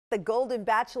The Golden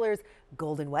Bachelor's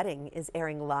Golden Wedding is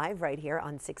airing live right here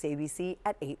on 6 ABC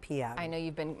at 8 p.m. I know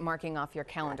you've been marking off your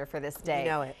calendar for this day. You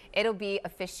know it. It'll be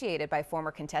officiated by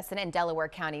former contestant and Delaware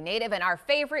County native and our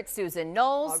favorite Susan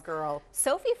Knowles. Oh, girl.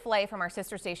 Sophie Flay from our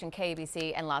sister station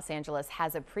KABC in Los Angeles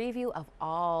has a preview of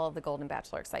all the Golden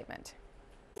Bachelor excitement.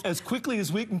 As quickly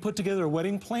as we can put together a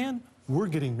wedding plan, we're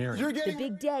getting married. The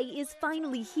big day is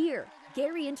finally here.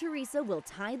 Gerry and Theresa will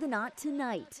tie the knot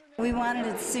tonight. We wanted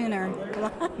it sooner.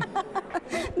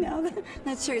 No,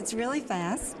 not sure. It's really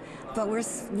fast, but we're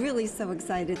really so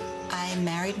excited. I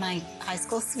married my high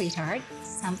school sweetheart.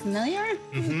 Sound familiar?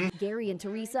 Mm-hmm. Gerry and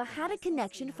Theresa had a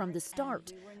connection from the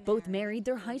start. Both married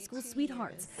their high school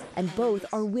sweethearts, and both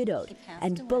are widowed,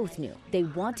 and both knew they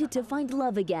wanted to find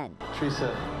love again.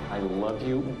 Theresa, I love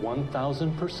you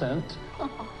 1,000%.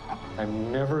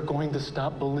 I'm never going to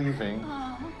stop believing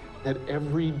that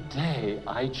every day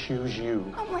I choose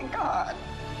you. Oh my God.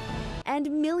 And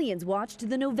millions watched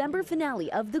the November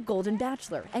finale of The Golden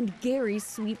Bachelor and Gerry's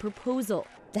sweet proposal.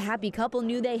 The happy couple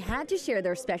knew they had to share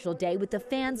their special day with the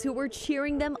fans who were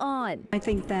cheering them on. I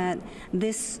think that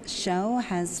this show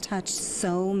has touched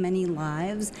so many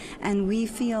lives, and we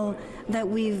feel that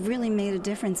we've really made a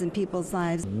difference in people's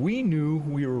lives. We knew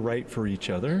we were right for each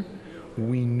other.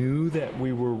 We knew that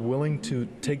we were willing to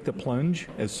take the plunge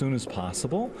as soon as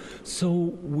possible, so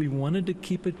we wanted to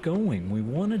keep it going. We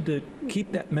wanted to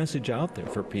keep that message out there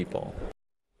for people.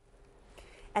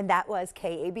 And that was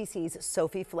KABC's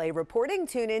Sophie Flay reporting.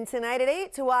 Tune in tonight at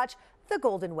 8 to watch The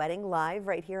Golden Wedding live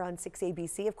right here on 6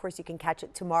 ABC. Of course, you can catch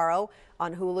it tomorrow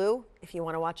on Hulu if you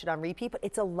want to watch it on repeat, but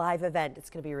it's a live event. It's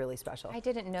going to be really special. I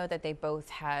didn't know that they both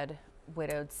had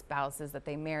widowed spouses that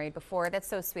they married before. That's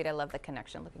so sweet. I love the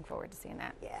connection. Looking forward to seeing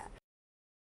that. Yeah.